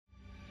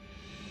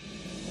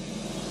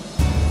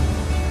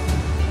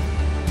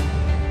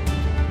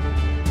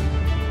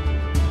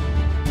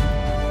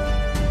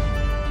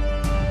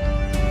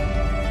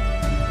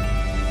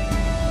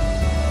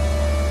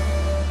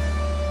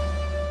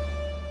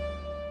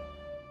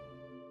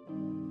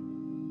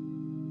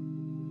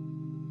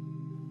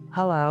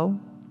Hello,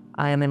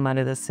 I am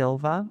Immani Da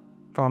Silva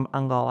from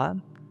Angola.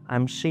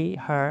 I'm she,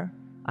 her.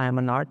 I am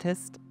an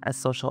artist, a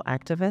social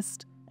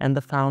activist, and the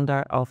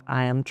founder of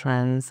I Am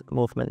Trans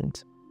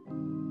movement.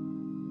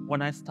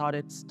 When I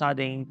started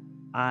studying,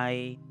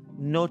 I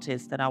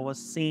noticed that I was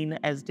seen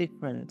as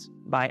different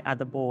by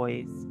other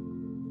boys.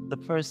 The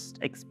first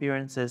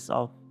experiences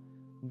of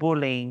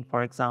bullying,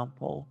 for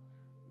example,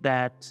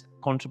 that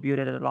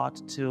contributed a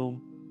lot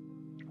to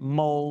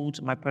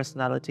mold my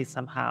personality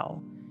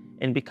somehow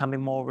and becoming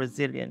more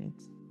resilient.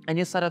 And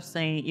you sort of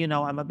saying,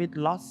 I'm a bit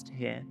lost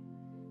here.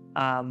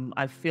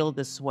 I feel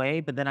this way,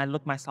 but then I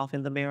look myself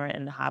in the mirror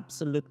and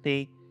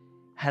absolutely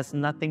has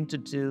nothing to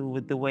do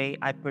with the way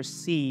I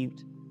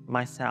perceived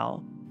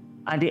myself.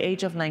 At the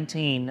age of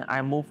 19,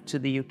 I moved to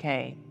the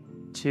UK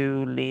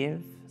to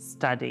live,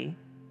 study,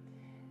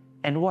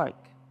 and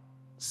work.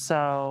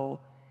 So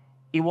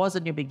it was a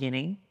new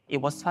beginning.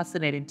 It was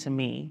fascinating to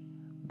me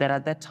that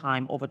at that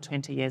time, over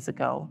 20 years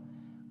ago,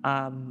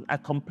 a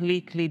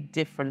completely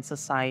different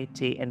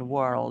society and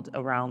world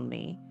around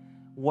me,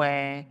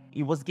 where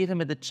it was giving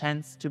me the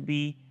chance to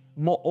be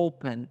more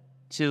open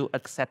to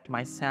accept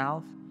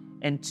myself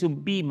and to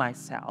be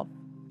myself.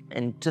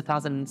 In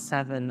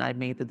 2007, I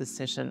made the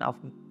decision of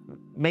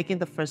making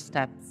the first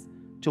steps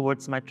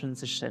towards my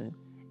transition.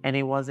 And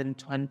it was in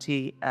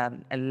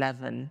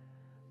 2011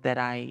 that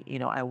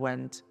I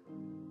went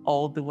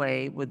all the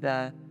way with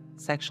the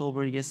sexual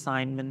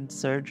reassignment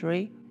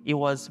surgery. It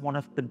was one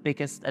of the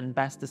biggest and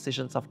best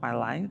decisions of my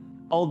life.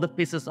 All the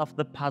pieces of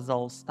the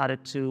puzzle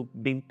started to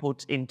be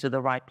put into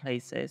the right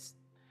places,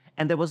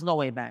 and there was no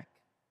way back.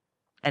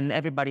 And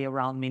everybody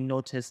around me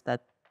noticed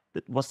that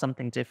it was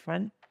something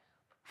different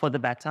for the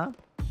better.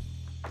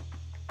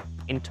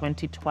 In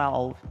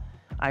 2012,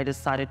 I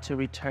decided to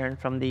return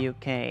from the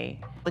UK.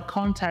 The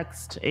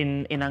context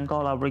in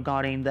Angola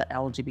regarding the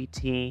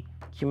LGBT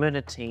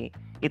community,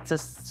 it's a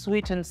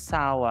sweet and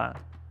sour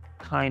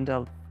kind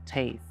of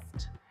taste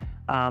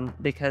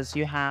because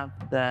you have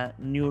the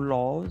new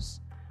laws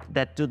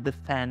that do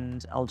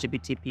defend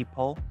LGBT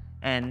people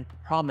and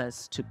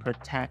promise to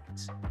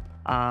protect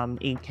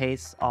in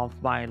case of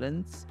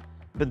violence.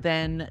 But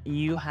then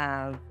you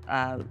have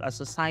a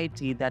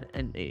society that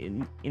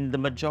in the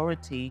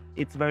majority,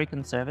 it's very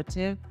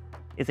conservative,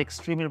 it's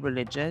extremely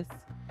religious.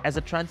 As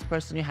a trans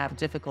person, you have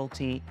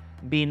difficulty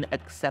being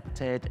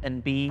accepted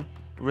and be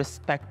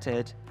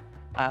respected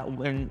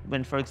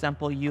when, for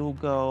example, you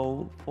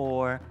go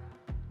for,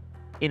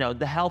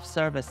 the health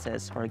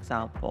services, for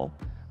example,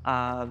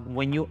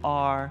 when you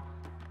are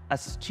a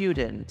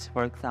student,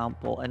 for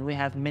example, and we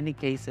have many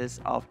cases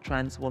of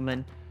trans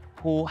women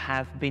who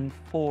have been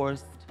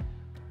forced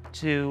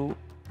to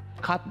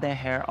cut their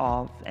hair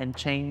off and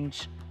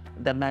change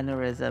the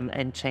mannerism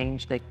and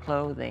change their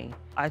clothing.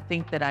 I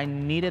think that I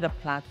needed a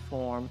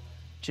platform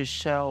to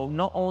show,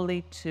 not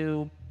only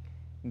to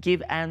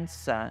give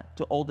answer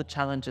to all the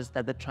challenges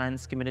that the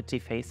trans community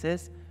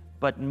faces,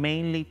 but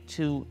mainly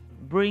to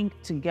bring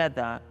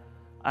together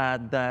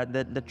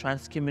the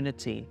trans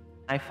community.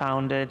 I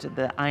founded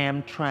the I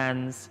Am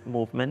Trans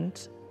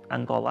movement,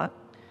 Angola.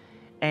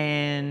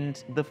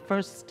 And the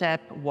first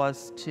step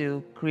was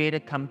to create a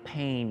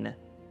campaign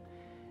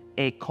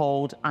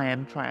called I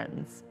Am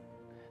Trans.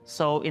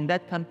 So in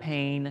that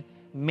campaign,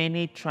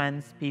 many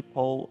trans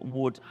people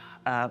would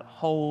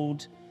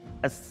hold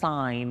a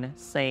sign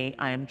saying,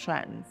 I am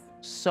trans.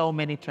 So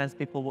many trans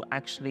people were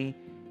actually,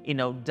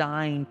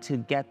 dying to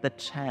get the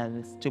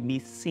chance to be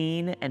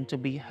seen and to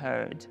be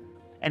heard.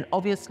 And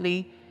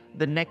obviously,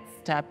 the next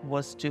step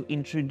was to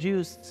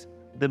introduce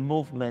the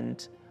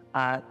movement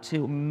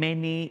to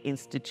many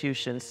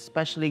institutions,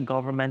 especially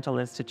governmental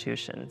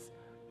institutions.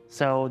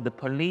 So the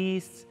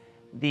police,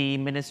 the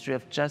Ministry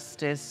of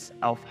Justice,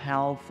 of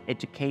Health,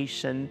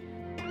 Education.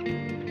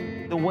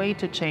 The way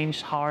to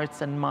change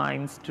hearts and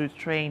minds through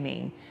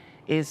training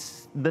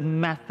is the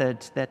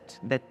method that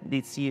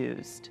is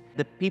used.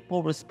 The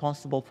people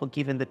responsible for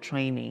giving the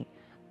training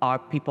are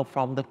people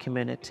from the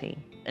community.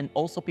 And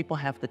also people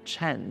have the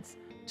chance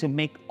to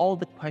make all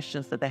the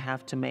questions that they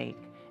have to make.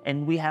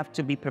 And we have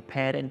to be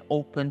prepared and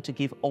open to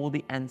give all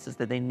the answers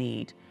that they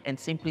need. And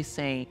simply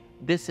saying,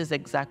 this is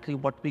exactly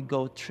what we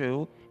go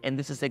through, and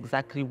this is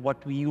exactly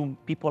what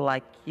people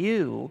like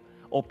you,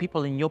 or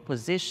people in your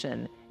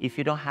position, if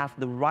you don't have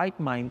the right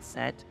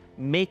mindset,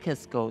 make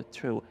us go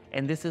through.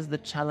 And this is the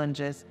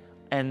challenges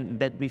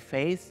that we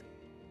face,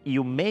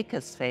 you make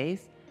us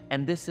face,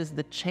 and this is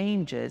the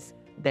changes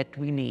that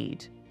we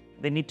need.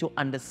 They need to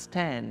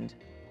understand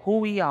who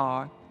we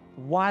are,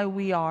 why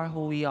we are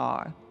who we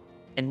are,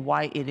 and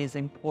why it is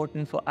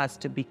important for us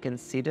to be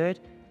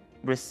considered,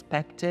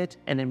 respected,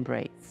 and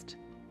embraced.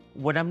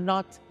 When I'm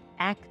not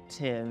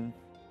active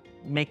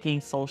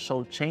making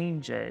social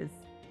changes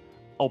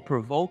or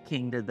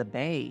provoking the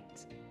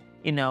debate,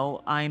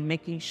 I'm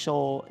making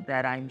sure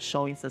that I'm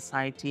showing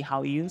society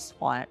how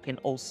useful I can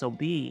also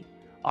be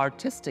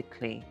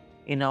artistically,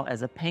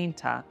 as a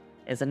painter,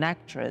 as an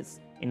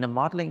actress, in the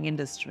modeling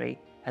industry,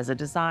 as a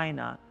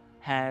designer,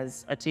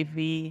 as a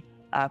TV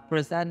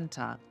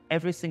presenter.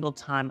 Every single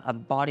time a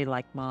body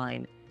like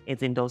mine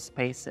is in those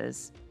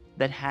spaces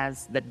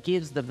that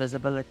gives the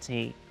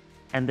visibility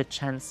and the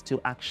chance to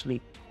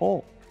actually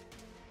talk.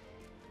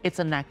 It's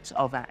an act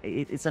of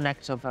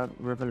a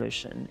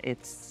revolution.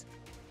 It's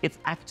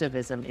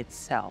activism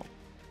itself.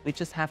 We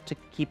just have to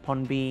keep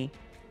on being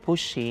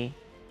pushy,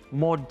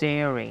 more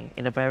daring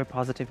in a very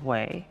positive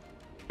way,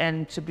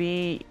 and to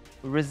be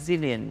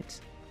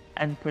resilient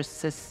and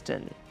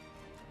persistent.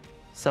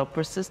 So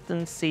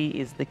persistency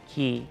is the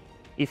key.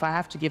 If I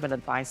have to give an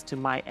advice to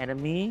my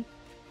enemy,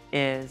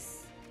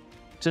 is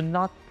to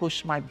not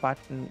push my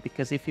button,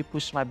 because if you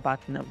push my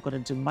button, I'm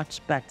going to do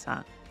much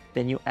better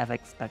than you ever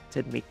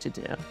expected me to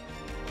do.